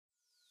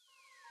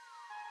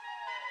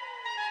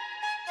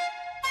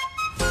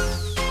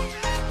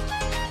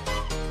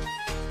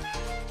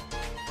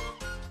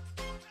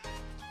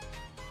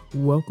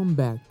Welcome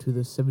back to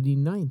the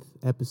 79th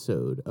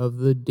episode of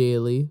the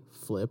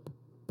DailyFlip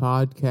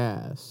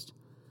podcast.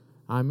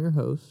 I'm your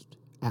host,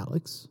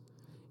 Alex,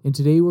 and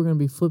today we're going to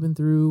be flipping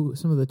through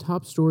some of the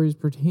top stories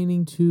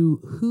pertaining to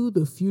who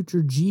the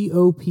future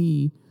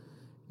GOP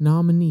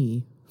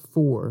nominee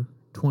for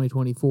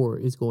 2024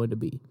 is going to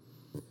be.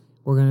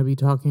 We're going to be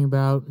talking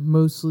about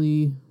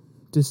mostly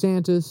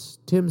DeSantis,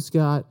 Tim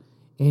Scott,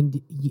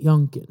 and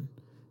Youngkin.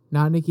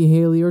 Not Nikki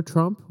Haley or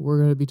Trump. We're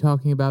going to be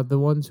talking about the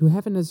ones who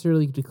haven't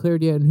necessarily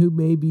declared yet and who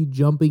may be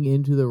jumping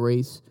into the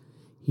race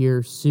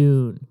here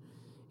soon.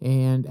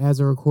 And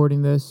as I'm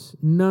recording this,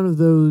 none of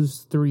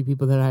those three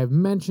people that I've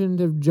mentioned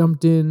have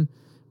jumped in,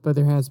 but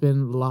there has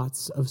been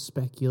lots of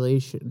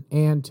speculation.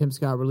 And Tim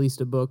Scott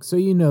released a book, so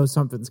you know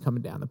something's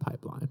coming down the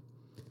pipeline.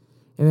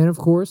 And then, of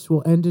course,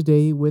 we'll end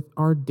today with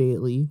our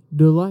Daily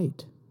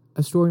Delight,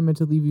 a story meant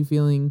to leave you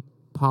feeling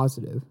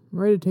positive,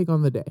 ready to take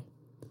on the day.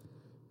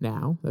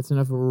 Now, that's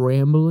enough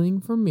rambling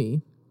from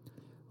me.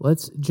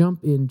 Let's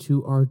jump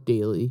into our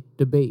daily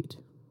debate.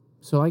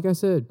 So like I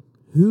said,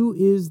 who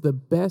is the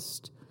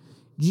best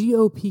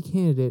GOP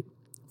candidate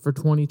for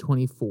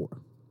 2024?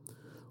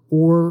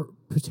 Or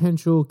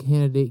potential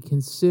candidate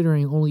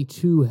considering only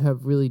two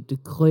have really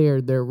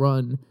declared their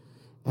run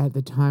at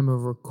the time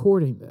of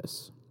recording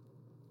this.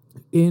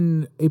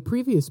 In a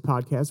previous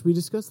podcast, we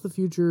discussed the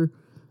future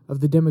of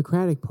the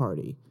Democratic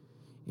Party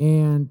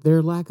and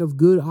their lack of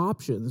good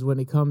options when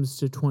it comes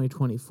to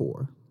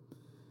 2024.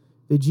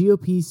 The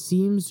GOP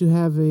seems to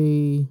have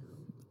a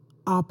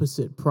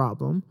opposite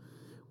problem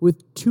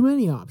with too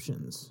many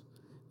options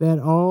that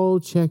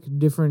all check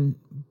different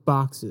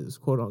boxes,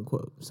 quote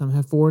unquote. Some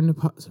have foreign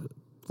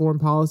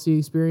policy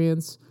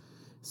experience,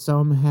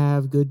 some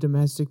have good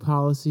domestic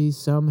policy,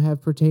 some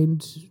have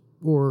pretended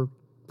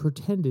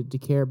to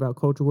care about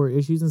culture war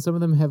issues, and some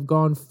of them have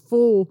gone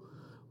full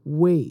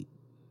weight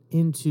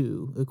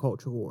into the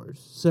culture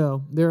wars.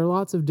 So there are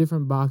lots of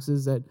different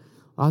boxes that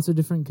lots of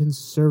different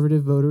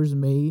conservative voters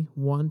may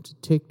want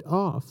ticked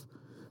off.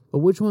 But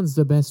which one's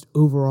the best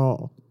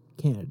overall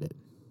candidate?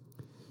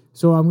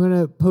 So I'm going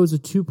to pose a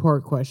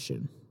two-part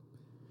question.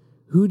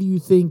 Who do you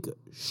think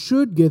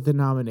should get the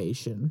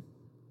nomination?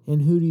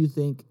 And who do you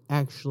think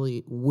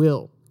actually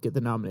will get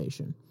the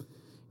nomination?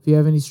 If you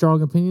have any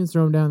strong opinions,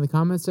 throw them down in the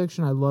comment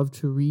section. I'd love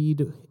to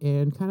read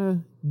and kind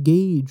of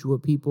gauge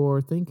what people are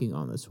thinking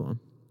on this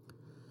one.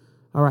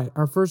 All right,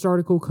 our first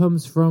article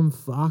comes from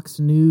Fox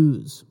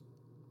News.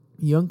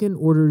 Youngkin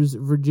orders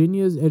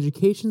Virginia's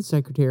education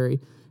secretary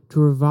to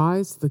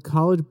revise the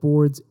College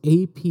Board's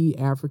AP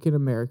African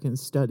American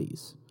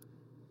Studies.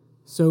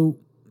 So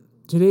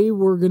today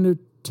we're going to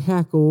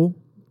tackle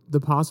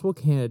the possible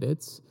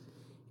candidates,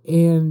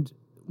 and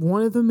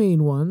one of the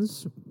main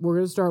ones we're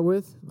going to start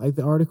with, like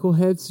the article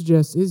head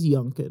suggests, is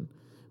Youngkin,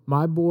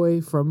 my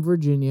boy from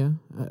Virginia.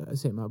 I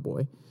say my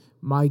boy.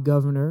 My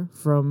governor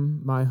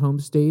from my home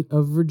state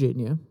of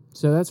Virginia.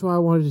 So that's why I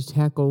wanted to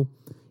tackle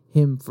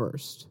him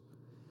first.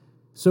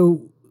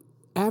 So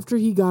after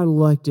he got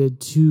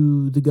elected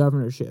to the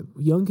governorship,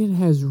 Youngkin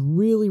has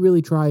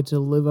really tried to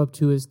live up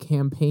to his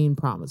campaign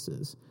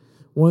promises.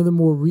 One of the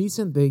more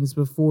recent things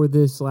before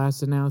this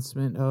last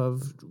announcement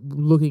of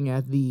looking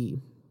at the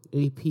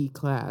AP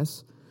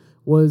class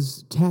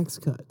was tax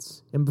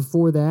cuts. And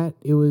before that,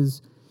 it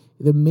was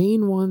the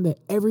main one that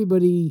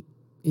everybody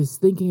is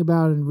thinking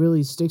about and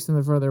really sticks in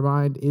the front of their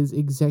mind is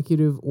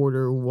Executive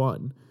Order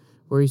 1,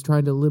 where he's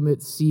trying to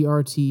limit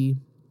CRT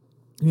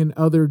and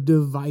other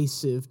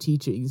divisive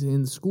teachings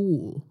in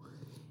school.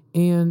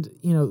 And,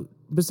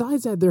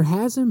 besides that, there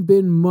hasn't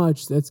been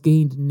much that's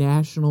gained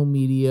national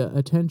media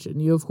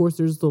attention. Of course,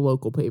 there's the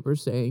local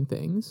papers saying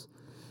things,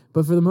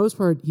 but for the most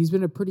part, he's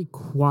been a pretty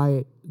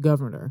quiet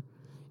governor.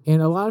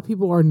 And a lot of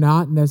people are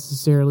not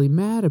necessarily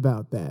mad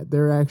about that.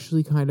 They're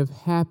actually kind of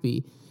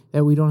happy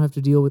that we don't have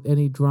to deal with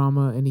any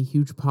drama, any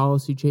huge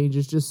policy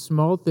changes, just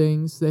small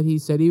things that he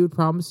said he would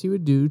promise he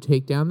would do,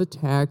 take down the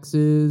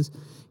taxes,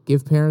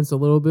 give parents a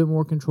little bit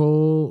more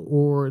control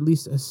or at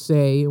least a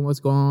say in what's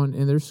going on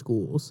in their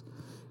schools.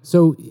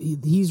 So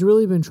he's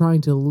really been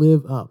trying to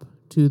live up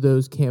to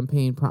those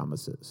campaign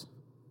promises.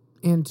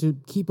 And to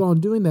keep on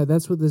doing that,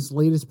 that's what this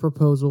latest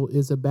proposal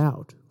is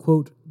about.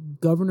 Quote,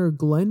 Governor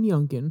Glenn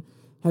Youngkin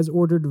has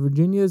ordered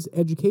Virginia's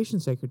education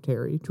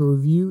secretary to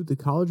review the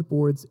College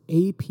Board's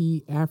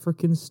AP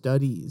African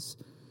Studies,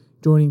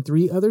 joining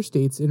three other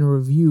states in a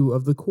review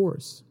of the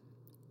course.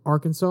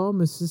 Arkansas,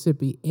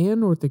 Mississippi,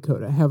 and North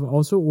Dakota have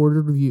also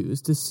ordered reviews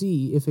to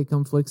see if it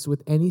conflicts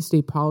with any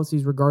state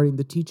policies regarding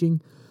the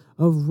teaching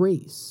of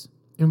race,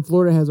 and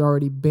Florida has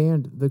already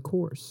banned the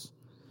course.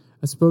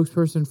 A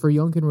spokesperson for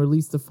Youngkin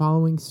released the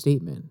following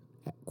statement.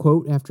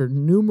 Quote, after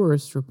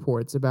numerous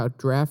reports about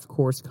draft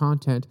course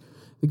content,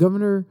 the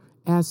governor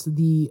asked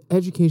the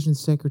Education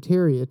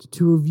Secretariat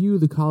to review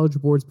the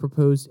College Board's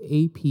proposed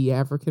AP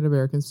African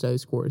American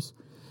Studies course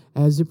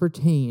as it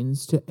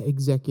pertains to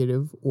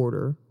Executive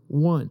Order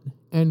 1,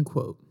 end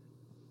quote.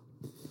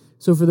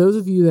 So for those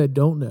of you that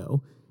don't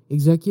know,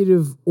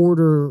 Executive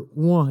Order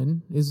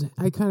 1 is,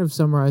 I kind of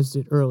summarized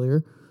it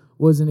earlier,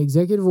 was an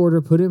executive order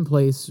put in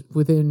place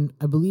within,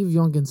 I believe,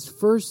 Youngkin's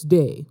first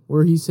day,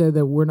 where he said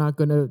that we're not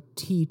going to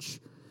teach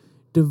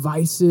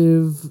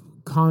divisive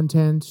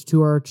content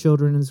to our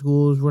children in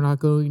schools. We're not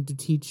going to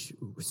teach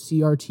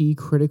CRT,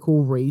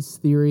 critical race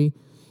theory.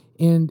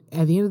 And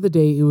at the end of the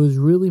day, it was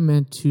really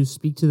meant to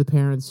speak to the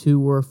parents who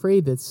were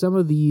afraid that some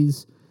of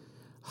these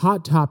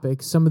hot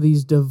topics, some of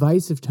these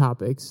divisive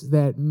topics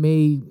that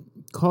may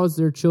cause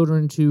their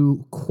children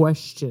to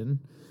question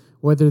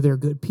whether they're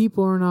good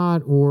people or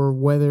not, or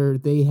whether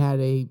they had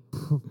a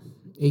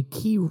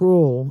key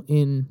role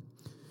in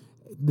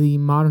the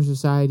modern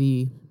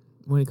society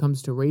when it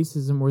comes to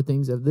racism or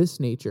things of this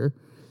nature.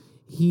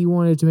 He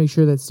wanted to make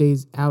sure that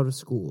stays out of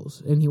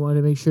schools, and he wanted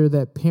to make sure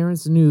that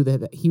parents knew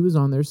that he was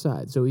on their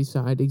side. So he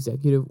signed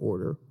Executive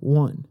Order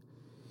 1.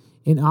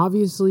 And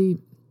obviously,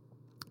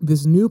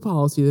 this new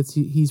policy that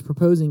he's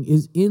proposing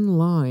is in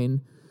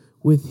line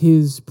with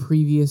his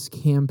previous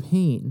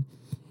campaign.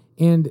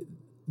 And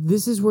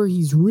this is where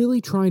he's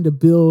really trying to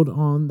build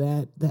on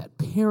that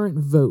parent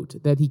vote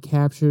that he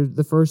captured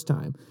the first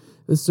time.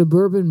 The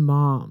suburban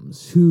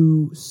moms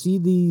who see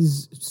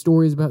these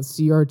stories about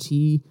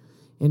CRT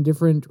and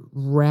different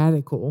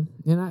radical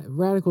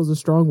is a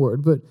strong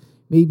word, but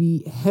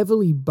maybe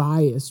heavily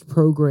biased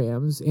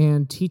programs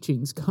and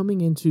teachings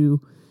coming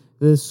into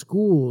the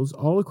schools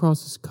all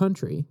across this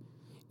country.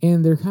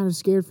 And they're kind of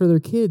scared for their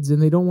kids,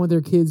 and they don't want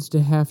their kids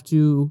to have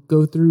to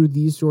go through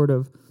these sort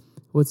of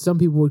what some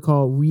people would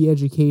call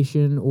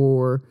re-education,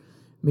 or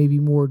maybe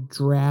more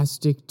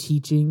drastic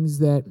teachings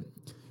that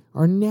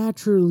are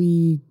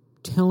naturally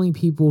telling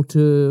people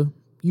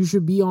you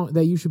should be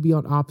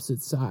on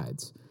opposite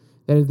sides.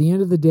 That at the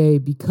end of the day,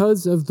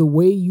 because of the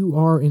way you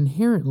are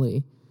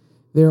inherently,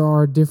 there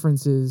are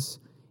differences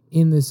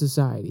in this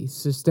society.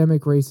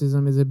 Systemic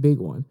racism is a big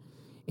one.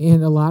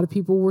 And a lot of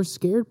people were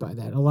scared by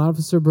that. A lot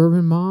of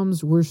suburban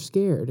moms were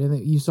scared,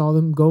 and you saw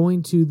them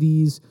going to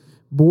these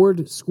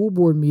school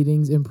board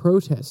meetings and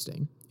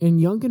protesting. And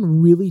Youngkin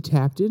really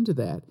tapped into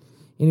that.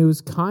 And it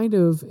was kind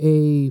of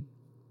a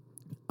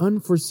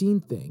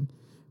unforeseen thing.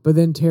 But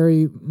then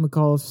Terry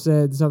McAuliffe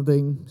said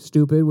something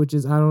stupid, which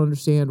is, I don't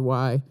understand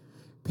why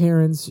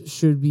parents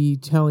should be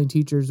telling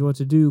teachers what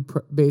to do,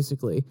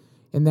 basically.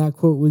 And that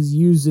quote was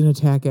used in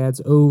attack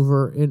ads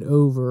over and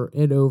over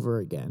and over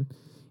again.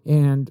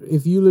 And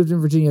if you lived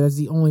in Virginia, that's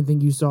the only thing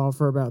you saw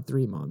for about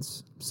 3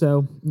 months.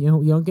 So,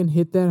 Youngkin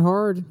hit that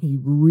hard. He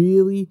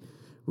really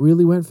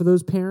went for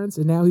those parents,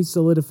 and now he's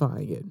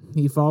solidifying it.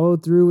 He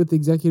followed through with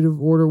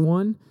Executive Order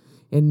 1,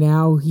 and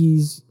now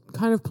he's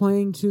kind of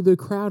playing to the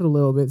crowd a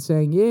little bit,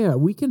 saying, yeah,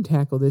 we can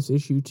tackle this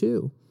issue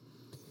too.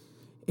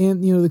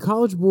 And, the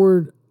College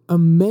Board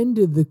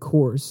amended the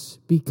course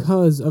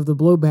because of the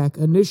blowback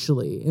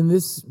initially. And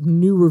this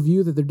new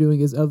review that they're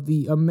doing is of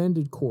the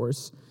amended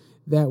course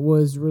that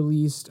was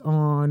released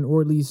on,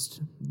 or at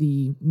least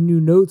the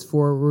new notes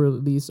for were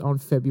released on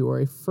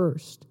February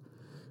 1st.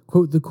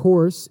 Quote, the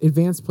course,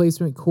 Advanced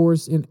Placement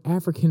Course in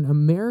African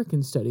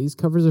American Studies,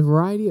 covers a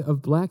variety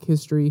of Black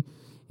history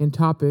and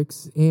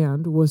topics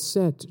and was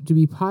set to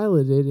be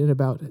piloted in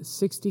about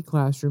 60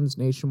 classrooms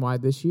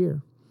nationwide this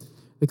year.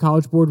 The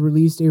College Board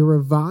released a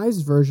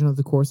revised version of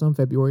the course on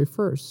February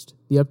 1st.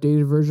 The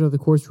updated version of the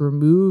course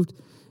removed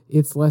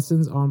its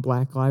lessons on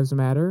Black Lives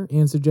Matter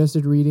and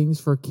suggested readings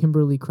for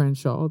Kimberly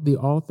Crenshaw, the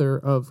author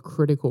of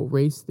Critical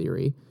Race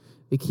Theory,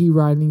 the key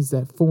writings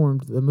that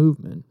formed the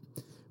movement,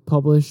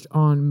 published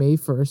on May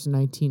 1st,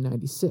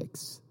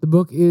 1996. The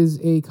book is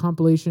a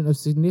compilation of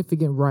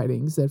significant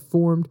writings that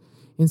formed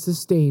and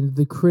sustained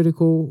the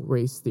critical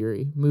race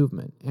theory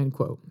movement, end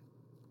quote.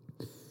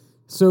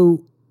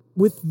 So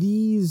with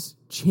these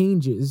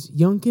changes,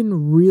 Youngkin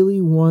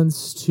really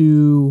wants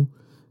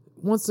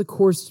the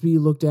course to be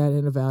looked at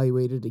and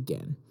evaluated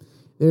again.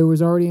 There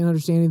was already an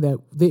understanding that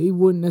they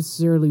wouldn't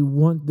necessarily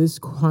want this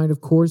kind of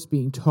course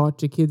being taught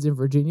to kids in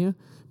Virginia,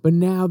 but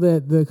now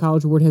that the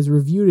College Board has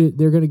reviewed it,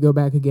 they're going to go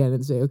back again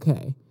and say,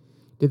 okay,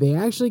 did they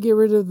actually get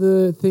rid of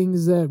the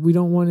things that we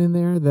don't want in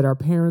there, that our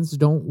parents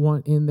don't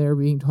want in there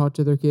being taught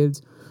to their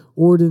kids,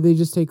 or did they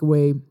just take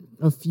away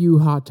a few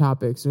hot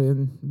topics,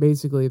 and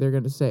basically they're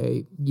going to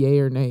say yay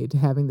or nay to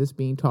having this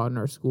being taught in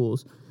our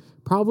schools,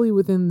 probably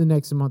within the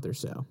next month or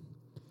so.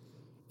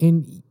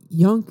 And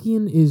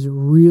Youngkin is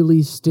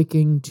really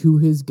sticking to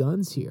his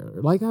guns here.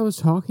 Like I was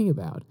talking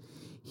about,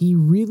 he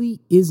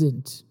really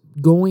isn't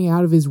going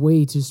out of his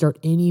way to start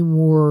any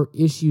more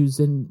issues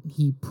than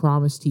he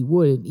promised he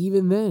would. And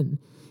even then,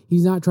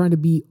 he's not trying to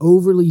be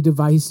overly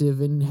divisive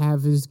and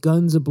have his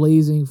guns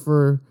a-blazing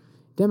for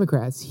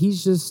Democrats.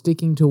 He's just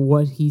sticking to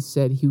what he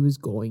said he was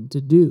going to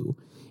do.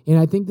 And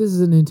I think this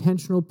is an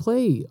intentional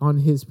play on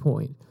his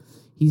point.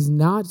 He's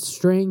not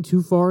straying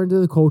too far into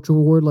the culture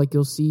war like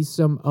you'll see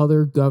some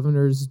other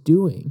governors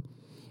doing.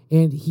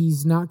 And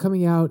he's not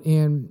coming out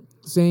and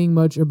saying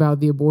much about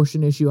the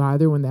abortion issue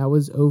either when that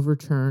was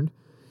overturned.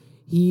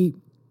 He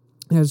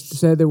has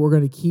said that we're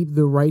going to keep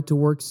the right to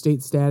work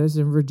state status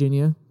in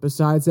Virginia.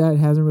 Besides that, it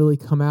hasn't really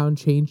come out and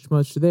changed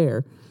much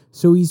there.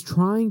 So he's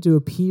trying to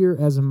appear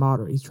as a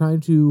moderate. He's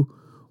trying to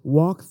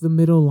walk the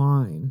middle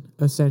line,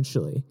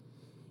 essentially.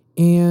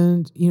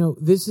 And,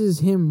 this is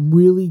him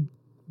really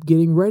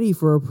getting ready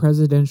for a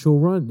presidential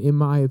run, in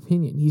my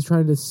opinion. He's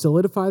trying to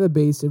solidify the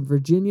base in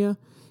Virginia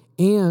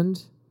and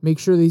make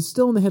sure that he's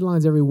still in the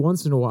headlines every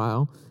once in a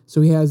while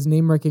so he has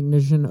name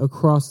recognition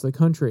across the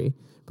country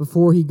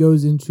before he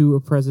goes into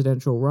a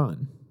presidential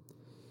run.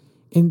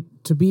 And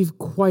to be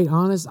quite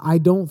honest, I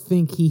don't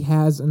think he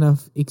has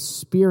enough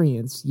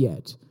experience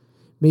yet.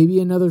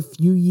 Maybe another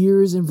few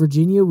years in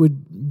Virginia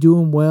would do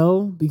him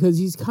well because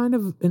he's kind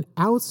of an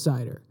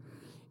outsider.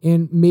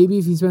 And maybe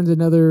if he spends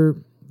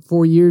another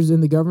 4 years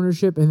in the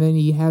governorship and then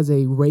he has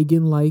a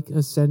Reagan-like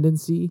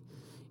ascendancy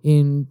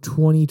in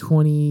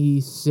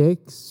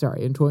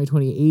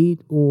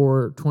 2028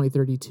 or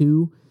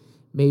 2032,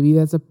 maybe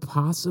that's a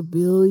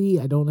possibility.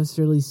 I don't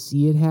necessarily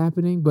see it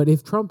happening. But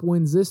if Trump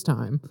wins this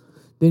time,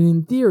 then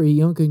in theory,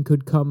 Youngkin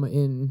could come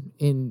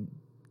in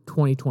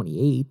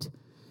 2028.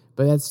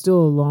 But that's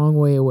still a long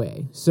way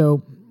away.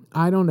 So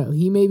I don't know.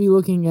 He may be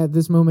looking at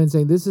this moment and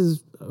saying, this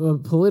is a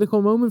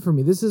political moment for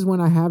me. This is when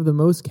I have the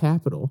most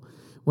capital,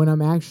 when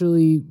I'm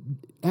actually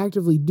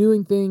actively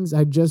doing things.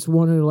 I just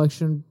won an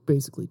election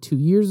basically 2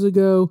 years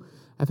ago.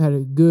 I've had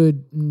a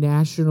good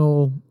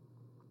national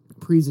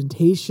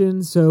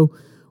presentation, so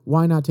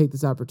why not take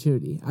this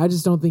opportunity? I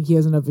just don't think he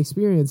has enough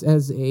experience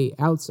as an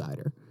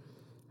outsider.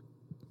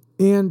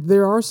 And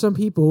there are some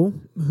people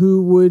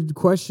who would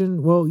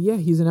question, well, yeah,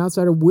 he's an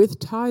outsider with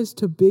ties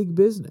to big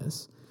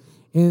business.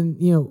 And,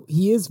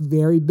 he is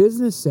very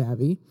business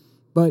savvy,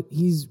 but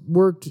he's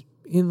worked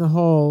in the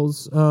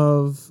halls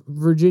of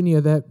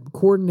Virginia that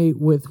coordinate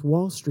with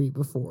Wall Street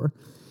before.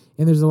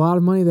 And there's a lot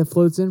of money that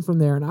floats in from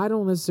there. And I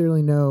don't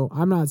necessarily know.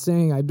 I'm not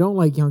saying I don't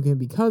like Youngkin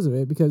because of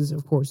it, because,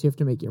 of course, you have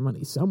to make your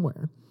money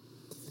somewhere.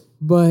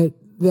 But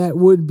that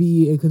would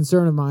be a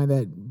concern of mine,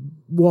 that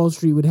Wall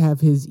Street would have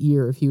his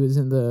ear if he was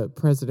in the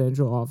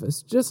presidential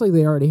office, just like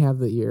they already have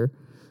the ear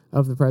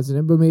of the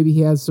president. But maybe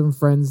he has some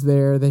friends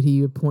there that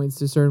he appoints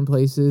to certain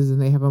places, and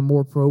they have a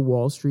more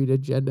pro-Wall Street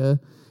agenda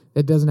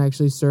that doesn't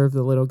actually serve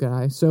the little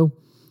guy. So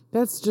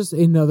that's just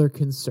another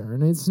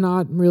concern. It's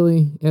not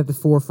really at the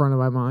forefront of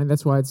my mind.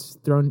 That's why it's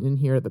thrown in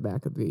here at the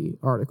back of the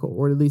article,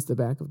 or at least the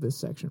back of this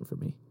section for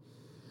me.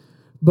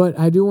 But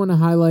I do want to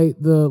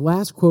highlight the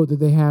last quote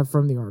that they have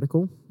from the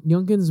article.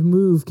 Youngkin's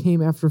move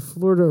came after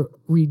Florida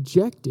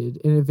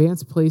rejected an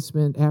advanced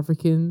placement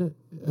African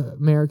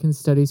American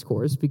Studies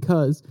course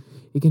because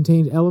it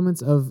contained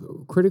elements of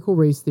critical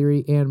race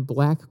theory and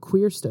black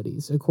queer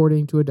studies,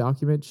 according to a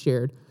document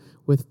shared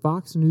with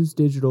Fox News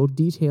Digital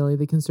detailing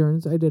the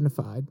concerns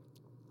identified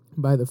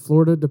by the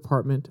Florida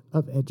Department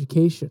of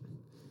Education.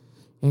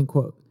 End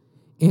quote.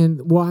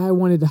 And why I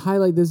wanted to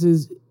highlight this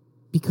is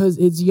because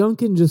it's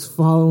Youngkin just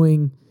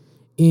following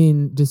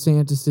in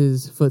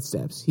DeSantis's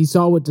footsteps. He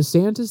saw what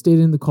DeSantis did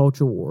in the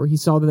culture war. He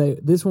saw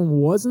that this one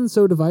wasn't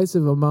so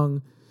divisive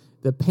among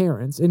the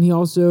parents, and he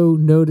also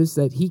noticed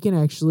that he can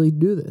actually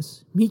do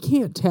this. He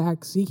can't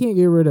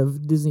get rid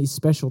of Disney's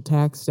special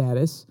tax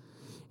status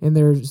and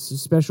their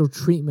special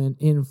treatment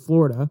in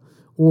Florida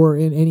or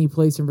in any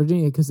place in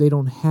Virginia because they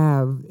don't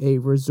have a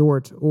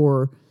resort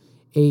or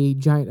a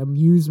giant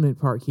amusement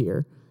park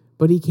here.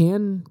 But he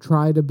can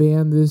try to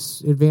ban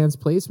this advanced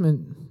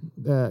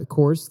placement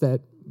course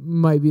that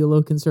might be a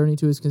little concerning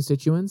to his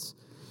constituents.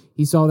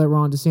 He saw that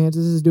Ron DeSantis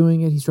is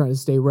doing it. He's trying to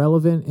stay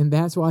relevant, and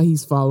that's why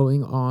he's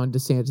following on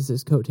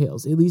DeSantis'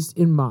 coattails, at least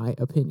in my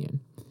opinion.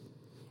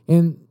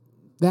 And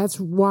that's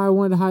why I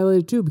wanted to highlight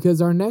it too,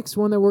 because our next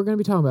one that we're going to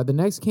be talking about, the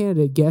next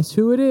candidate, guess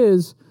who it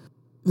is?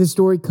 The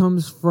story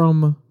comes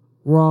from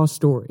Raw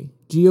Story.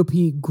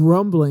 GOP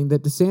grumbling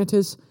that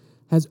DeSantis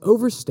has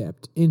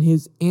overstepped in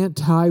his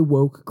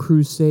anti-woke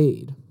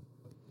crusade.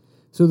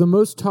 So the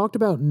most talked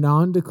about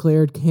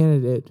non-declared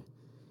candidate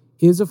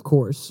is, of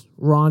course,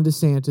 Ron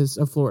DeSantis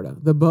of Florida.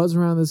 The buzz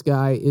around this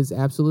guy is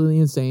absolutely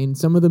insane.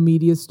 Some of the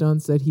media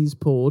stunts that he's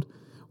pulled,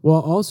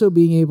 while also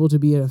being able to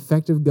be an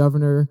effective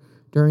governor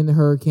during the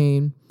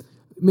hurricane,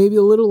 maybe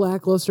a little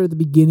lackluster at the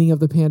beginning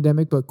of the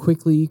pandemic, but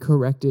quickly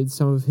corrected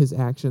some of his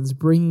actions,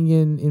 bringing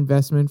in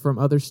investment from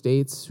other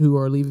states who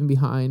are leaving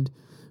behind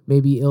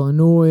maybe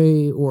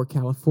Illinois or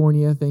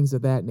California, things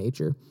of that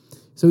nature.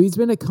 So he's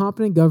been a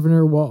competent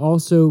governor while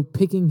also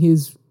picking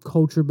his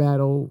culture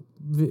battle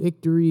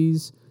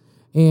victories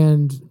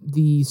and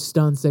the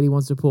stunts that he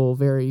wants to pull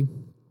very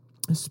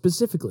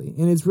specifically.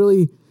 And it's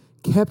really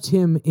kept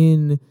him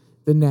in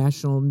the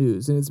national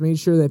news. And it's made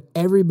sure that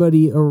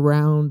everybody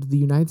around the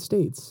United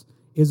States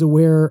is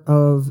aware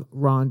of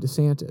Ron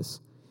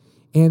DeSantis.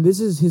 And this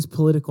is his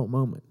political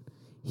moment.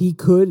 He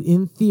could,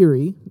 in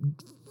theory,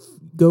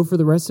 go for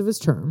the rest of his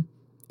term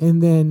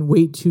and then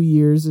wait 2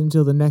 years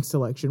until the next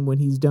election when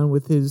he's done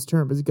with his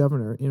term as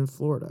governor in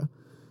Florida.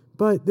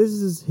 But this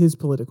is his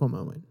political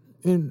moment.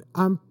 And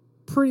I'm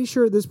pretty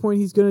sure at this point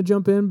he's going to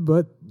jump in,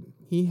 but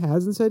he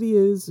hasn't said he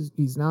is.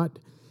 He's not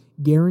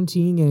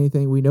guaranteeing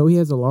anything. We know he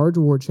has a large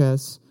war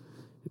chest,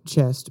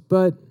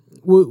 but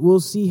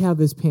we'll see how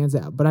this pans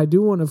out. But I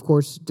do want to, of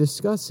course,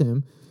 discuss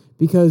him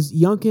because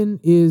Youngkin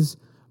is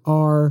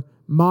our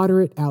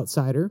moderate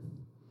outsider.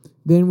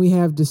 Then we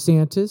have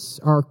DeSantis,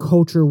 our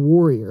culture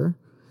warrior.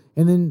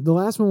 And then the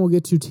last one we'll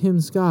get to,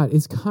 Tim Scott,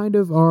 is kind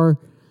of our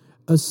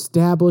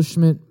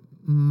establishment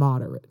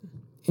moderate.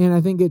 And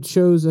I think it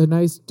shows a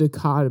nice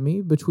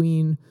dichotomy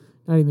between,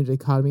 not even a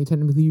dichotomy,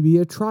 technically be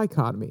a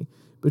trichotomy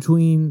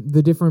between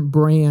the different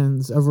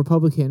brands of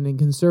Republican and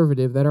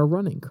conservative that are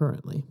running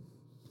currently.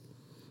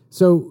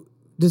 So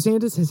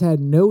DeSantis has had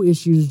no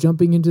issues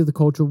jumping into the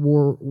culture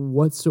war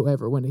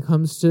whatsoever when it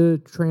comes to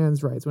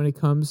trans rights, when it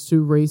comes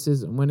to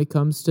racism, when it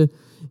comes to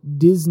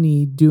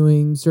Disney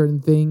doing certain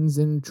things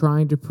and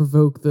trying to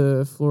provoke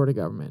the Florida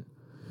government.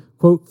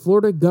 Quote,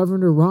 Florida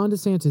Governor Ron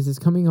DeSantis is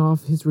coming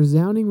off his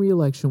resounding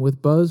re-election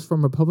with buzz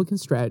from Republican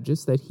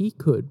strategists that he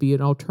could be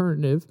an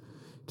alternative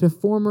to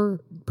former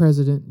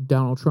President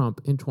Donald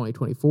Trump in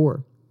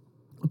 2024,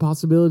 a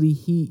possibility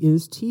he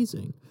is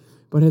teasing,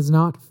 but has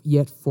not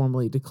yet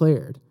formally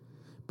declared.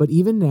 But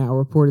even now,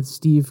 reported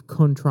Steve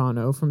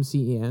Contrano from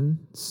CNN,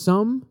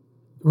 some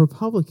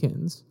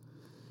Republicans,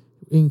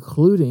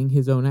 including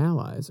his own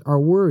allies, are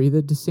worried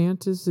that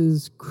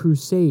DeSantis'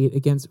 crusade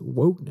against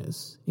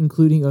wokeness,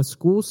 including a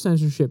school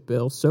censorship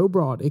bill so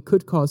broad it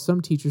could cause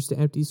some teachers to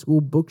empty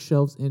school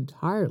bookshelves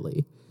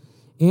entirely,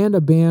 and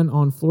a ban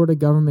on Florida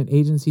government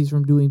agencies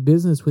from doing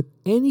business with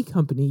any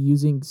company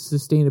using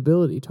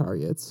sustainability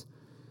targets.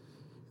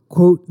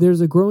 Quote,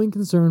 there's a growing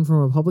concern from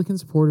Republican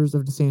supporters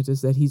of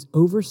DeSantis that he's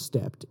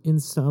overstepped in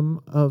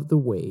some of the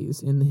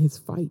ways in his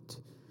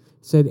fight,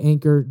 said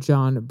anchor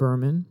John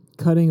Berman,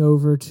 cutting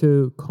over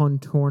to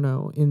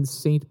Contorno in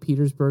St.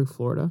 Petersburg,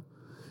 Florida.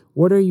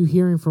 What are you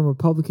hearing from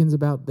Republicans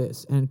about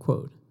this? End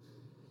quote.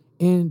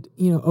 And,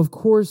 of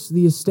course,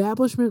 the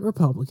establishment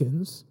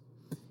Republicans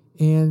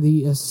and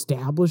the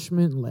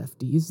establishment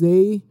lefties,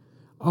 they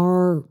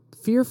are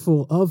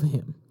fearful of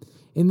him.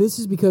 And this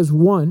is because,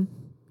 one,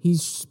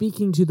 he's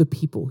speaking to the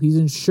people. He's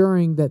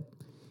ensuring that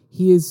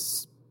he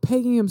is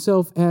pegging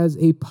himself as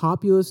a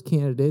populist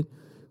candidate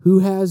who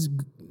has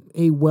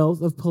a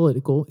wealth of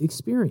political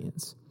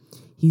experience.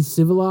 He's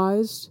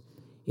civilized,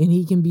 and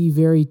he can be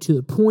very to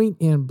the point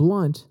and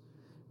blunt,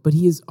 but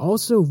he is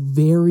also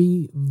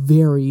very,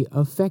 very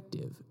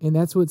effective, and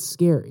that's what's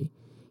scary.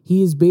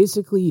 He is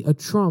basically a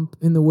Trump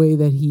in the way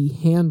that he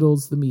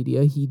handles the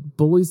media. He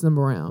bullies them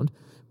around,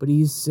 but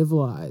he's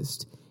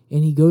civilized,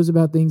 and he goes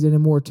about things in a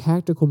more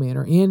tactical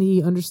manner, and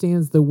he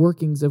understands the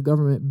workings of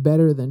government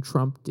better than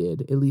Trump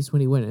did, at least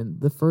when he went in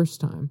the first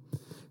time.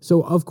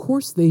 So, of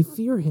course, they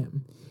fear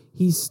him.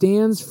 He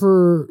stands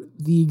for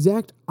the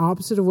exact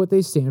opposite of what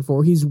they stand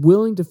for. He's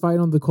willing to fight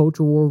on the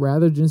culture war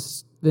rather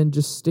than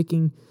just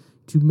sticking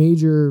to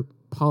major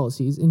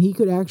policies. And he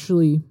could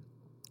actually,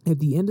 at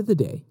the end of the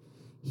day,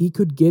 he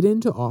could get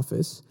into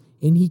office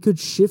and he could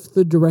shift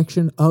the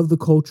direction of the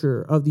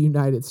culture of the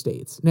United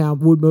States. Now,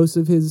 would most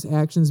of his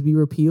actions be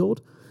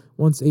repealed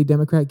once a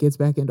Democrat gets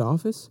back into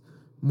office?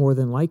 More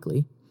than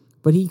likely.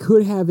 But he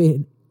could have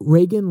a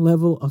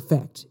Reagan-level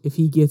effect if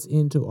he gets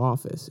into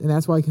office. And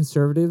that's why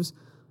conservatives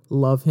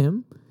love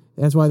him.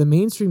 That's why the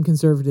mainstream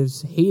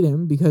conservatives hate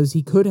him, because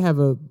he could have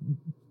a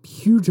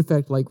huge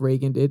effect like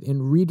Reagan did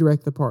and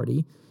redirect the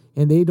party,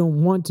 and they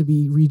don't want to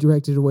be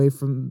redirected away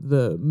from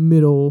the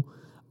middle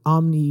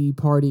omni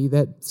party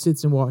that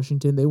sits in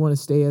Washington. They want to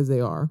stay as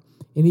they are,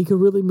 and he could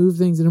really move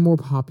things in a more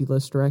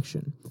populist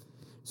direction.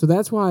 So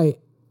that's why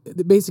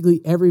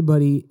basically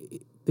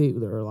everybody,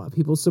 there are a lot of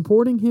people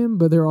supporting him,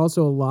 but there are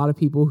also a lot of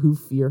people who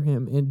fear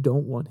him and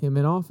don't want him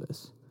in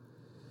office.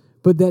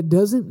 But that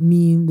doesn't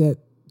mean that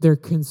their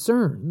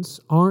concerns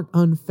aren't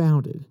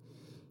unfounded.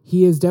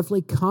 He has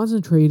definitely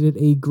concentrated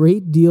a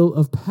great deal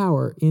of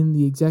power in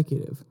the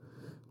executive.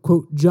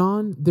 Quote,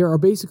 John, there are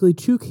basically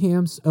two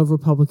camps of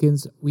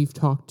Republicans we've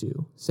talked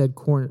to, said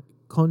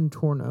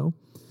Contorno.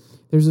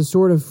 There's a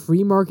sort of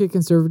free market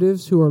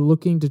conservatives who are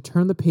looking to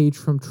turn the page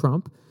from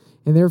Trump,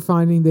 and they're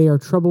finding they are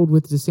troubled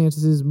with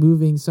DeSantis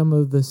moving some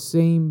of the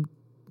same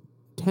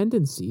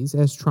tendencies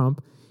as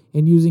Trump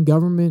and using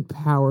government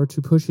power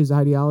to push his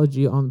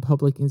ideology on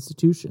public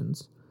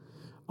institutions,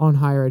 on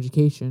higher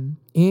education,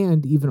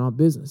 and even on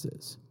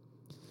businesses.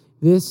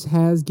 This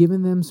has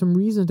given them some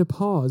reason to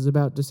pause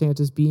about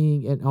DeSantis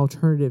being an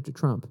alternative to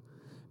Trump.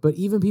 But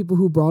even people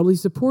who broadly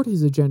support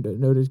his agenda,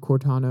 noted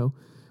Cortano,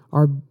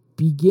 are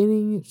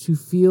beginning to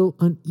feel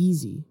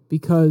uneasy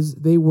because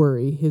they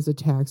worry his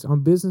attacks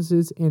on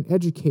businesses and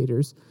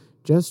educators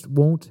just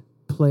won't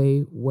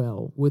play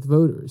well with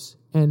voters.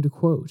 End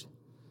quote.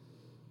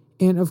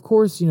 And of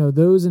course,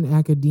 those in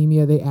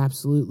academia, they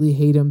absolutely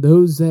hate him.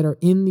 Those that are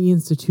in the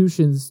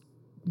institutions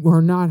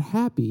are not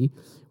happy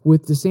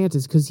with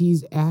DeSantis because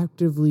he's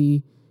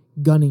actively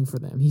gunning for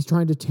them. He's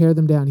trying to tear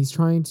them down. He's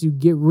trying to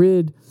get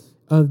rid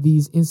of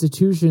these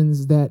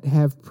institutions that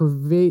have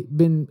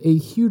been a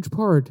huge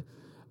part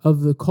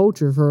of the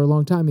culture for a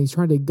long time. He's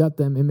trying to gut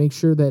them and make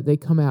sure that they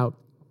come out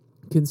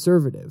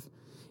conservative.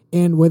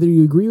 And whether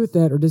you agree with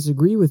that or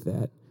disagree with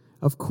that,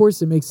 of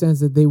course, it makes sense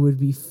that they would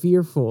be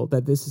fearful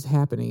that this is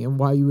happening, and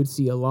why you would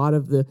see a lot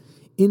of the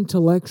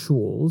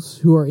intellectuals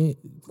who are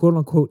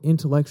quote-unquote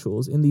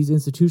intellectuals in these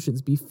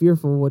institutions be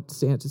fearful of what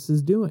DeSantis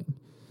is doing.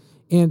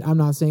 And I'm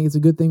not saying it's a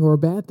good thing or a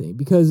bad thing,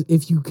 because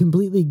if you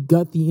completely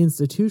gut the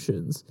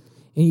institutions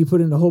and you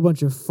put in a whole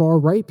bunch of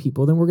far-right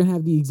people, then we're going to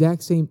have the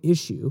exact same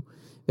issue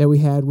that we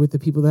had with the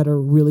people that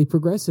are really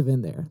progressive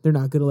in there. They're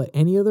not going to let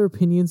any other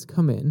opinions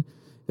come in.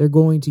 They're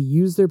going to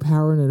use their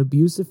power in an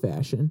abusive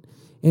fashion.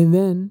 And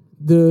then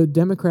the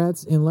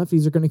Democrats and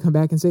lefties are going to come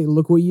back and say,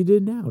 look what you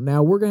did now.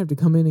 Now we're going to have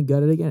to come in and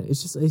gut it again.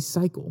 It's just a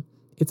cycle.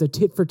 It's a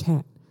tit for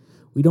tat.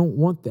 We don't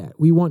want that.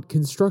 We want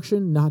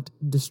construction, not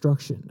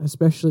destruction,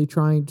 especially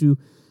trying to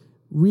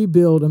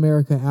rebuild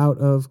America out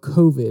of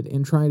COVID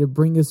and trying to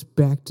bring us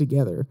back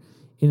together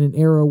in an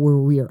era where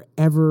we are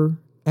ever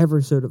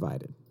so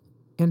divided.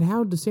 And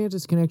how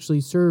DeSantis can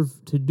actually serve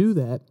to do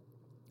that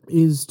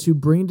is to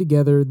bring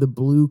together the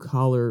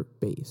blue-collar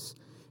base,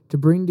 to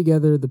bring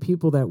together the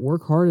people that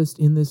work hardest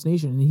in this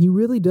nation. And he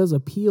really does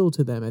appeal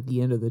to them at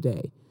the end of the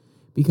day,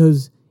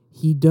 because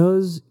he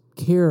does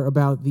care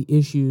about the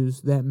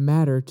issues that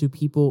matter to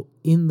people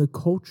in the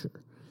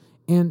culture.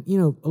 And, you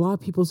know, a lot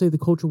of people say the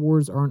culture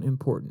wars aren't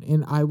important,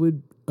 and I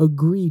would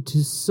agree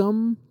to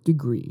some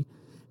degree.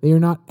 They are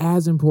not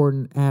as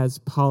important as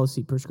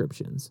policy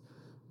prescriptions,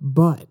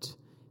 but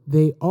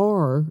they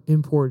are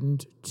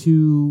important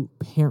to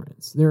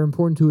parents. They're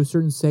important to a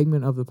certain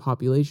segment of the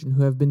population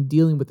who have been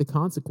dealing with the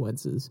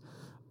consequences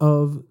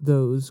of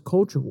those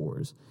culture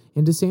wars.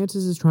 And DeSantis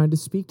is trying to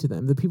speak to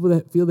them. The people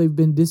that feel they've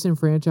been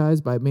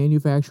disenfranchised by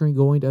manufacturing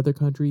going to other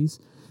countries,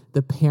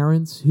 the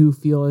parents who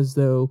feel as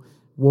though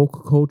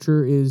woke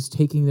culture is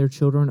taking their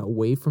children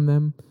away from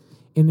them.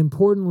 And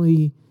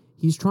importantly,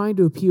 he's trying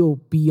to appeal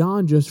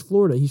beyond just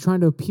Florida. He's trying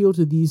to appeal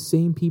to these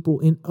same people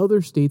in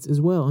other states as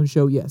well and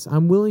show, yes,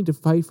 I'm willing to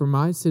fight for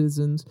my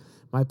citizens,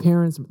 my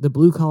parents, the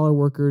blue-collar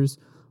workers,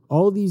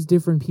 all these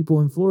different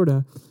people in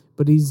Florida,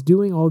 but he's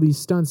doing all these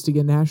stunts to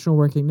get national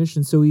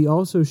recognition, so he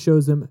also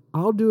shows them,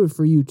 I'll do it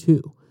for you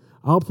too.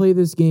 I'll play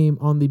this game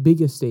on the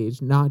biggest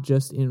stage, not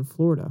just in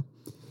Florida.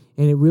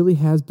 And it really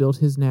has built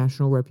his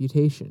national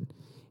reputation.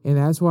 And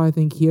that's why I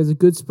think he has a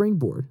good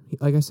springboard.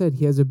 Like I said,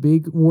 he has a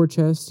big war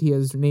chest. He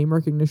has name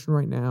recognition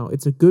right now.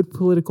 It's a good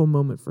political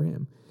moment for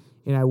him.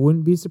 And I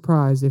wouldn't be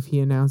surprised if he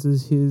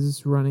announces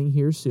his running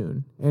here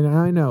soon. And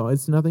I know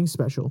it's nothing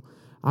special.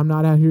 I'm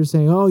not out here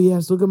saying, oh,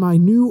 yes, look at my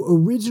new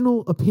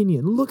original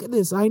opinion. Look at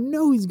this. I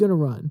know he's going to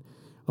run.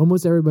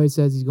 Almost everybody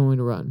says he's going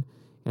to run.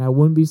 And I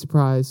wouldn't be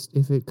surprised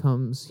if it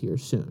comes here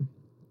soon.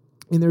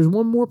 And there's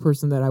one more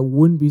person that I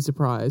wouldn't be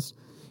surprised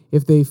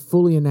if they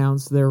fully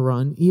announce their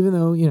run, even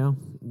though, you know,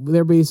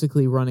 they're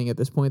basically running at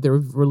this point.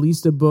 They've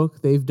released a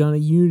book. They've done a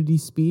unity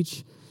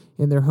speech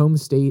in their home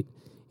state.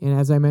 And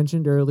as I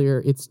mentioned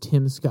earlier, it's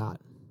Tim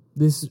Scott.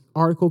 This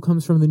article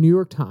comes from the New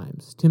York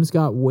Times. Tim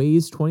Scott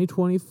weighs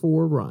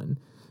 2024 run,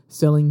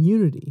 selling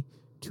unity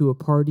to a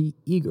party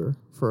eager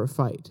for a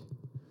fight.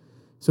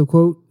 So,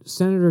 quote,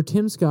 Senator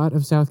Tim Scott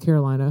of South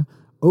Carolina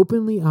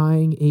openly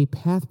eyeing a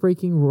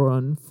path-breaking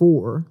run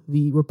for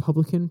the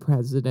Republican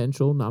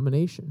presidential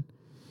nomination.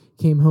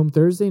 Came home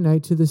Thursday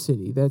night to the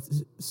city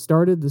that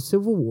started the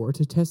Civil War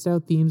to test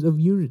out themes of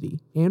unity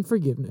and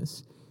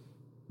forgiveness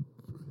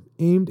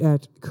aimed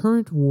at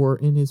current war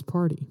in his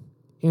party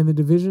and the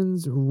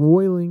divisions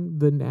roiling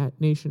the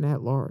nation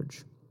at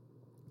large.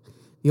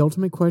 The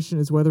ultimate question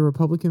is whether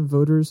Republican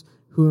voters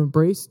who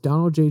embrace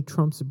Donald J.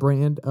 Trump's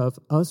brand of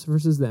us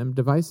versus them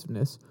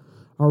divisiveness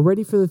are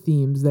ready for the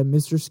themes that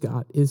Mr.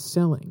 Scott is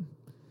selling,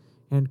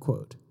 end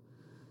quote.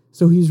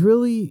 So he's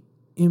really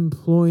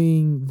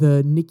employing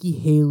the Nikki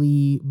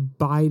Haley,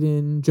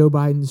 Joe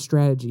Biden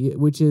strategy,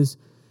 which is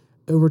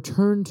a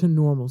return to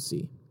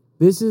normalcy.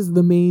 This is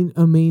a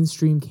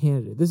mainstream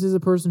candidate. This is a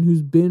person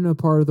who's been a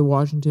part of the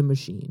Washington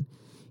machine.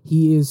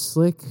 He is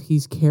slick.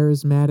 He's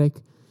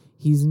charismatic.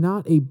 He's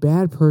not a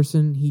bad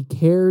person. He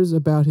cares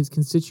about his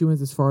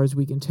constituents as far as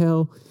we can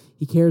tell.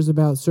 He cares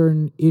about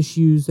certain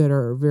issues that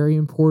are very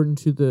important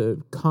to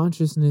the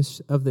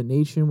consciousness of the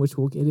nation, which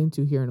we'll get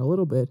into here in a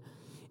little bit.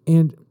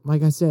 And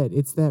like I said,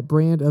 it's that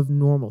brand of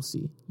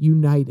normalcy,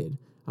 united.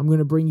 I'm going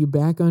to bring you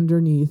back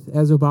underneath,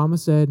 as Obama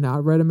said,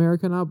 not red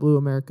America, not blue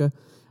America.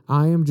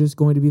 I am just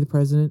going to be the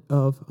president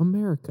of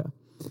America.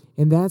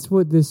 And that's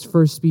what this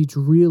first speech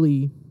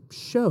really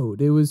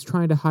showed. It was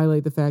trying to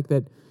highlight the fact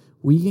that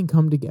we can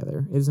come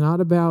together. It's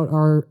not about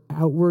our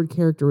outward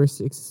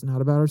characteristics. It's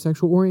not about our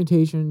sexual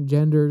orientation,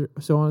 gender,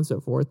 so on and so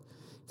forth.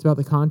 It's about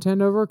the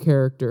content of our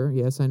character.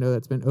 Yes, I know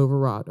that's been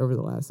overwrought over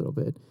the last little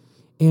bit.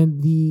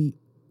 And the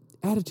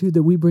attitude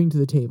that we bring to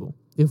the table.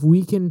 If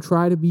we can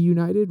try to be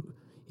united,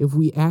 if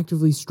we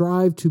actively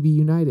strive to be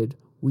united,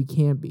 we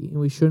can be. And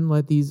we shouldn't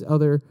let these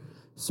other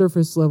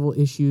surface level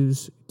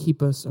issues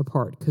keep us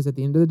apart, because at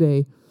the end of the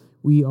day,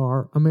 we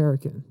are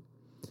American.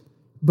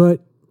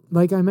 But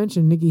like I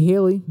mentioned, Nikki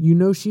Haley, you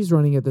know she's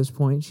running at this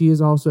point. She is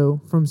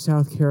also from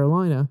South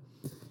Carolina.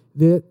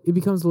 That it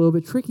becomes a little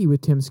bit tricky with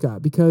Tim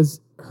Scott,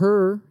 because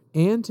her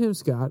and Tim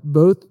Scott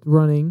both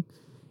running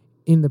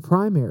in the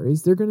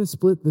primaries. They're going to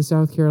split the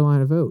South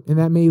Carolina vote, and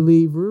that may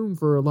leave room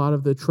for a lot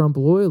of the Trump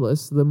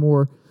loyalists, the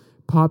more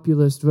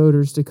populist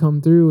voters, to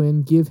come through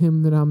and give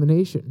him the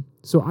nomination.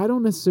 So I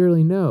don't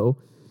necessarily know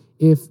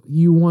if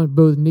you want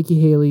both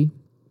Nikki Haley,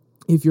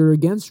 if you're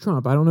against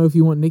Trump, I don't know if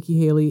you want Nikki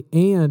Haley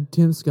and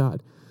Tim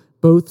Scott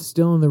both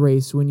still in the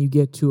race when you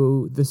get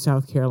to the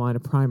South Carolina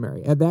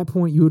primary. At that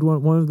point, you would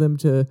want one of them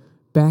to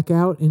back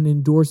out and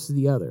endorse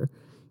the other,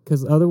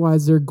 because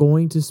otherwise they're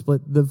going to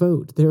split the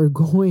vote. They're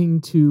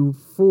going to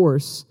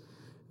force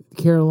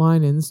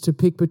Carolinians to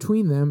pick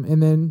between them,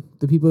 and then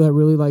the people that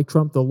really like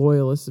Trump, the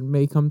loyalists,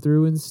 may come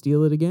through and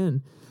steal it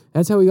again.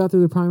 That's how we got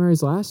through the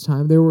primaries last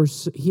time.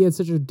 He had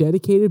such a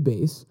dedicated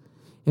base,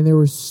 and there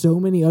were so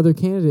many other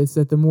candidates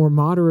that the more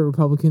moderate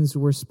Republicans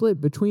were split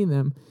between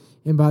them,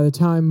 and by the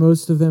time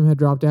most of them had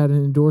dropped out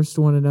and endorsed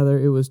one another,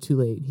 it was too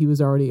late. He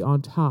was already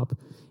on top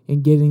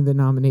and getting the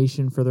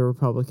nomination for the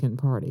Republican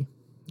Party.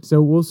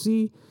 So we'll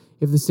see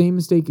if the same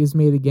mistake is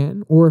made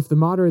again, or if the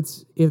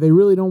moderates, if they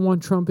really don't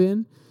want Trump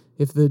in,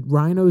 if the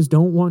rhinos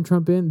don't want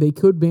Trump in, they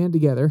could band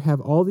together, have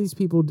all these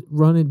people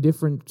run in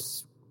different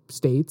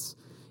states,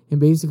 and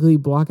basically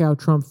block out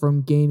Trump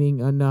from gaining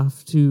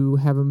enough to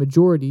have a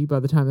majority by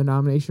the time the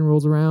nomination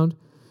rolls around.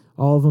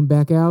 All of them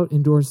back out,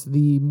 endorse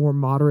the more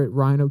moderate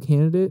rhino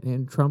candidate,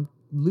 and Trump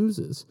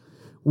loses.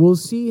 We'll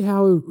see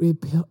how it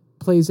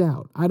plays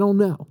out. I don't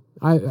know.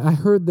 I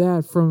heard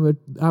that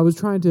I was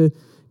trying to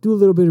do a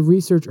little bit of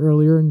research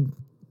earlier, and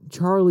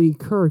Charlie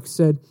Kirk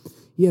said,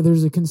 yeah,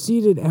 there's a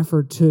conceded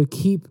effort to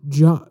keep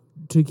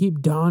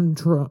Donald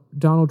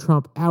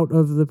Trump out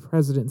of the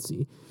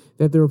presidency,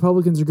 that the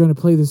Republicans are going to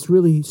play this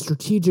really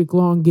strategic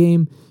long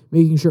game,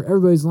 making sure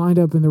everybody's lined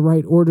up in the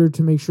right order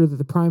to make sure that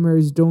the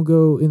primaries don't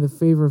go in the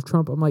favor of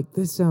Trump. I'm like,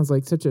 this sounds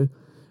like such a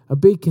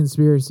big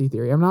conspiracy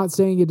theory. I'm not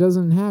saying it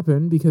doesn't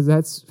happen, because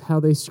that's how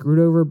they screwed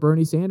over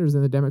Bernie Sanders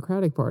in the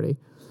Democratic Party.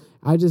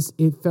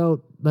 It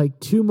felt like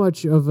too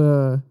much of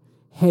a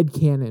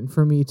headcanon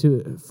for me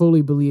to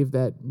fully believe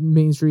that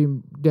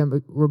mainstream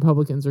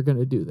Republicans are going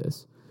to do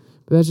this.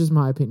 But that's just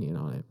my opinion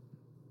on it.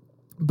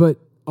 But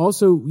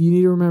also, you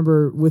need to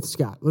remember with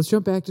Scott. Let's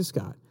jump back to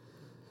Scott.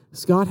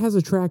 Scott has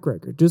a track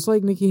record, just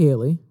like Nikki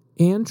Haley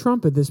and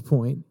Trump at this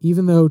point,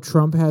 even though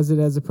Trump has it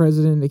as a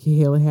president, Nikki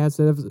Haley has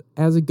it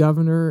as a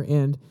governor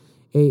and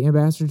an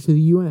ambassador to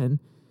the UN.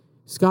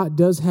 Scott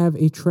does have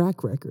a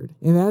track record,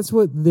 and that's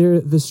what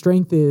the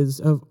strength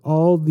is of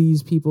all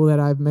these people that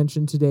I've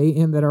mentioned today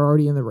and that are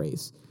already in the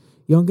race.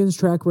 Youngkin's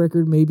track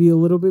record may be a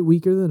little bit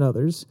weaker than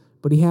others,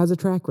 but he has a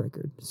track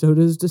record. So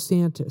does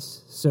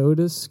DeSantis. So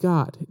does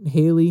Scott,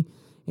 Haley,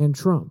 and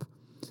Trump.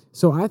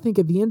 So I think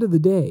at the end of the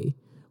day,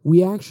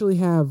 we actually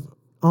have,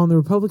 on the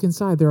Republican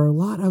side, there are a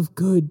lot of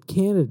good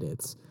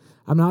candidates.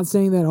 I'm not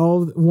saying that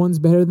one's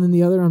better than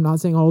the other. I'm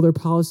not saying all their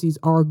policies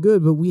are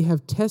good, but we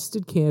have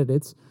tested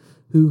candidates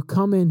who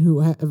come in who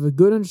have a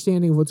good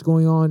understanding of what's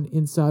going on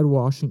inside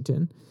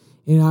Washington,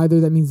 and either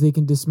that means they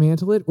can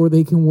dismantle it or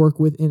they can work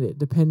within it,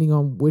 depending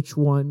on which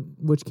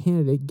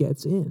candidate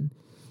gets in.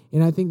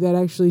 And I think that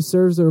actually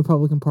serves the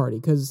Republican Party,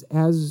 because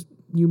as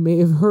you may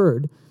have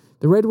heard,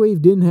 the red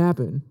wave didn't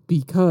happen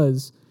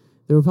because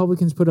the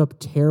Republicans put up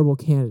terrible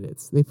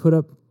candidates. They put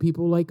up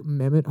people like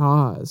Mehmet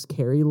Oz,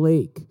 Carrie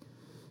Lake,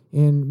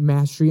 and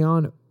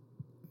Mastriano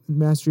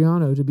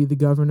to be the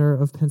governor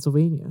of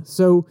Pennsylvania.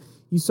 So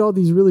you saw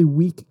these really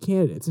weak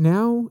candidates.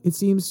 Now it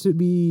seems to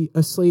be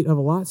a slate of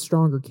a lot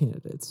stronger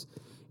candidates.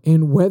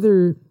 And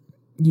whether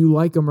you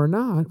like them or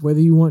not, whether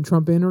you want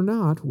Trump in or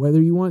not,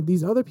 whether you want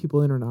these other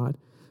people in or not,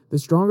 the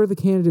stronger the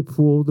candidate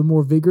pool, the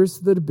more vigorous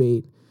the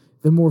debate,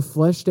 the more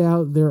fleshed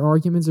out their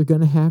arguments are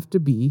going to have to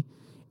be,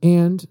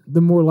 and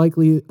the more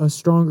likely a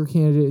stronger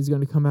candidate is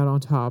going to come out on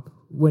top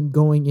when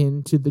going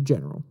into the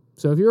general.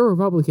 So if you're a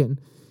Republican,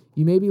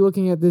 you may be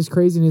looking at this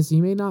craziness.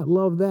 You may not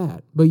love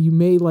that, but you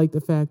may like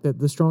the fact that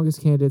the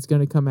strongest candidate's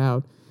going to come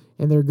out,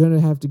 and they're going to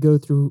have to go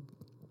through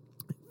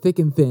thick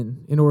and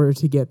thin in order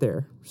to get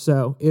there.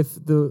 So if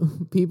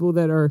the people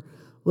that are a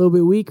little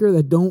bit weaker,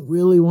 that don't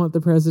really want the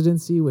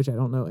presidency, which I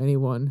don't know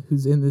anyone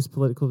who's in this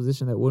political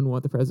position that wouldn't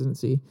want the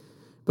presidency,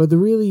 but the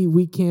really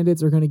weak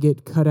candidates are going to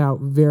get cut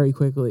out very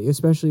quickly,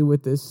 especially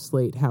with this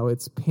slate, how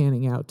it's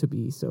panning out to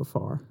be so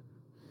far.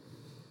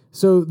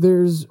 So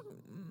there's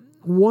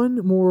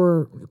one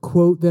more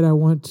quote that I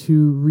want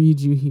to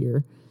read you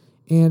here,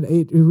 and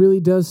it really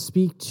does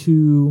speak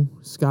to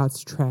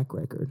Scott's track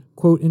record.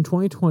 Quote, in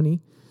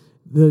 2020,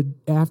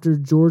 after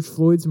George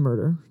Floyd's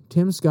murder,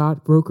 Tim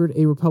Scott brokered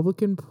a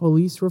Republican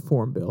police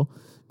reform bill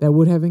that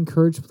would have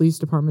encouraged police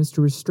departments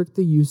to restrict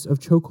the use of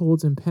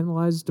chokeholds and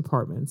penalize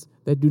departments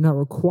that do not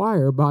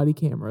require body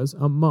cameras,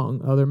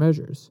 among other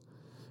measures.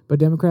 But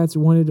Democrats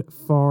wanted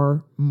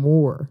far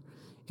more,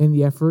 and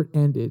the effort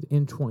ended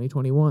in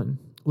 2021.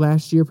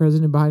 Last year,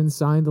 President Biden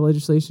signed the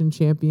legislation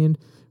championed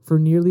for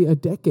nearly a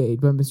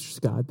decade by Mr.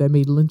 Scott that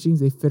made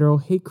lynchings a federal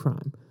hate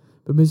crime.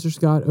 But Mr.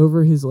 Scott,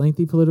 over his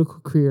lengthy political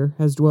career,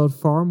 has dwelled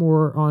far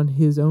more on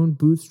his own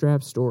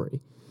bootstrap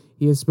story.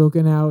 He has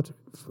spoken out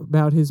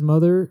about his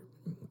mother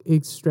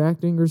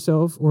extracting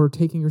herself or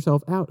taking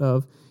herself out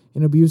of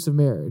an abusive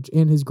marriage,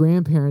 and his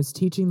grandparents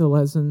teaching the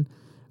lesson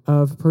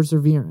of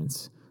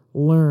perseverance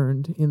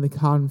learned in the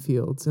cotton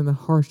fields and the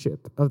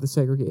hardship of the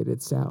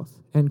segregated South,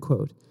 end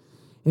quote.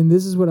 And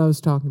this is what I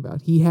was talking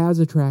about. He has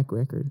a track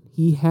record.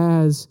 He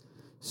has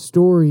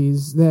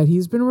stories that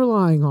he's been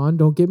relying on,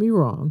 don't get me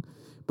wrong,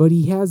 But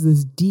he has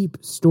this deep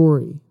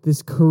story,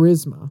 this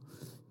charisma,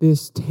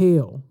 this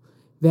tale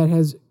that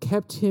has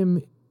kept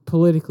him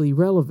politically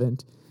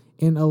relevant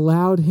and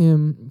allowed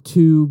him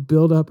to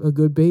build up a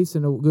good base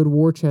and a good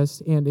war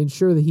chest and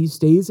ensure that he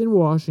stays in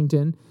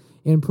Washington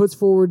and puts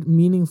forward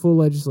meaningful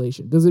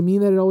legislation. Does it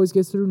mean that it always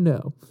gets through?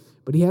 No.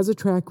 But he has a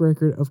track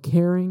record of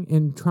caring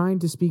and trying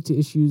to speak to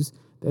issues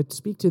that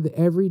speak to the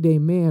everyday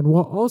man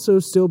while also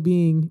still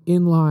being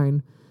in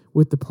line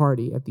with the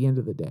party at the end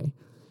of the day.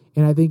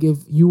 And I think if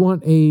you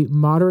want a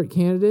moderate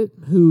candidate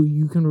who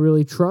you can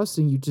really trust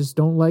and you just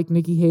don't like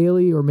Nikki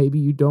Haley or maybe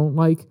you don't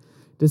like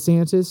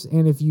DeSantis,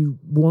 and if you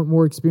want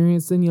more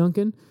experience than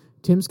Youngkin,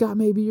 Tim Scott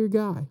may be your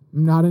guy.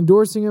 I'm not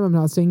endorsing him. I'm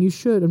not saying you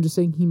should. I'm just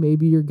saying he may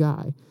be your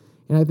guy.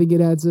 And I think it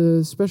adds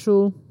a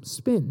special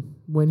spin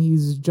when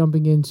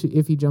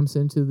if he jumps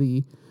into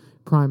the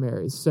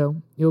primaries.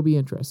 So it'll be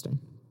interesting.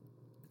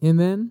 And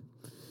then,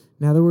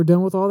 now that we're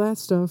done with all that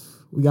stuff,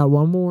 we got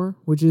one more,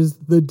 which is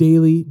the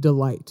Daily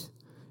Delight.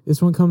 This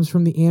one comes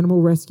from the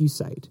animal rescue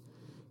site.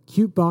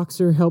 Cute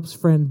boxer helps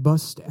friend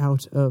bust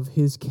out of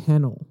his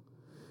kennel.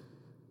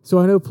 So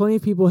I know plenty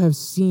of people have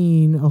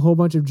seen a whole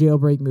bunch of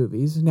jailbreak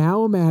movies.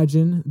 Now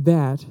imagine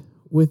that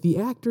with the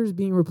actors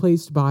being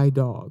replaced by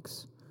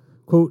dogs.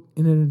 Quote,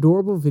 in an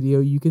adorable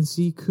video, you can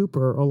see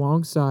Cooper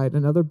alongside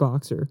another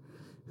boxer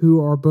who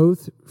are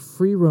both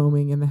free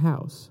roaming in the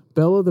house.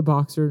 Bella, the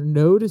boxer,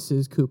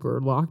 notices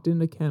Cooper locked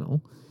in a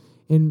kennel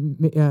and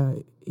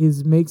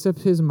makes up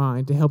his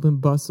mind to help him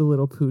bust the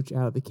little pooch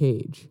out of the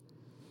cage.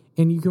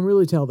 And you can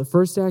really tell the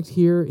first act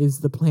here is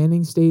the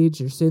planning stage.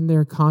 You're sitting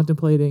there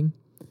contemplating,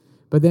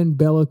 but then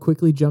Bella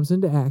quickly jumps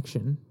into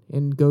action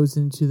and goes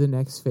into the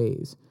next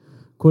phase.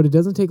 Quote, it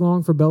doesn't take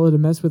long for Bella to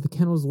mess with the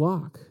kennel's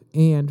lock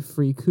and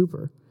free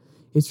Cooper.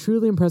 It's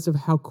truly impressive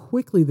how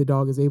quickly the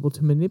dog is able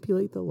to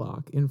manipulate the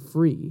lock and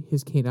free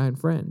his canine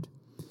friend.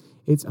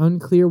 It's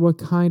unclear what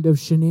kind of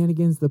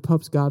shenanigans the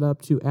pups got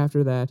up to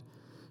after that,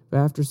 but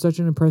after such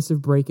an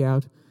impressive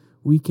breakout,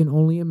 we can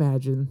only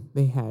imagine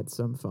they had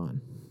some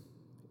fun.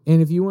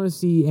 And if you want to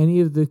see any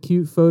of the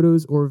cute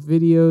photos or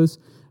videos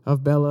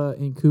of Bella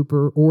and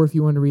Cooper, or if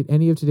you want to read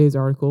any of today's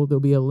article, there'll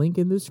be a link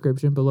in the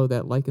description below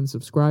that like and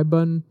subscribe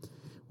button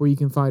where you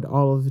can find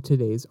all of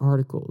today's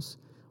articles.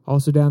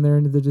 Also down there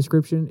in the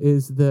description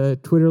is the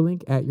Twitter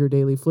link at Your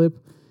Daily Flip.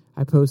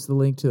 I post the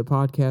link to the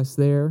podcast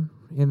there.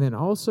 And then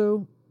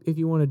also, if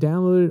you want to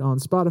download it on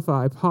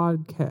Spotify,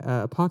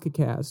 Pocket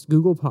Cast,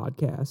 Google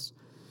Podcasts,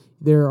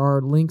 there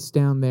are links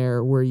down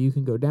there where you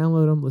can go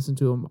download them, listen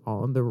to them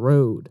on the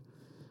road.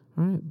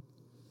 All right.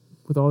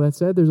 With all that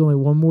said, there's only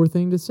one more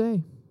thing to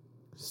say.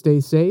 Stay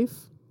safe.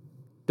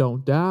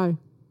 Don't die.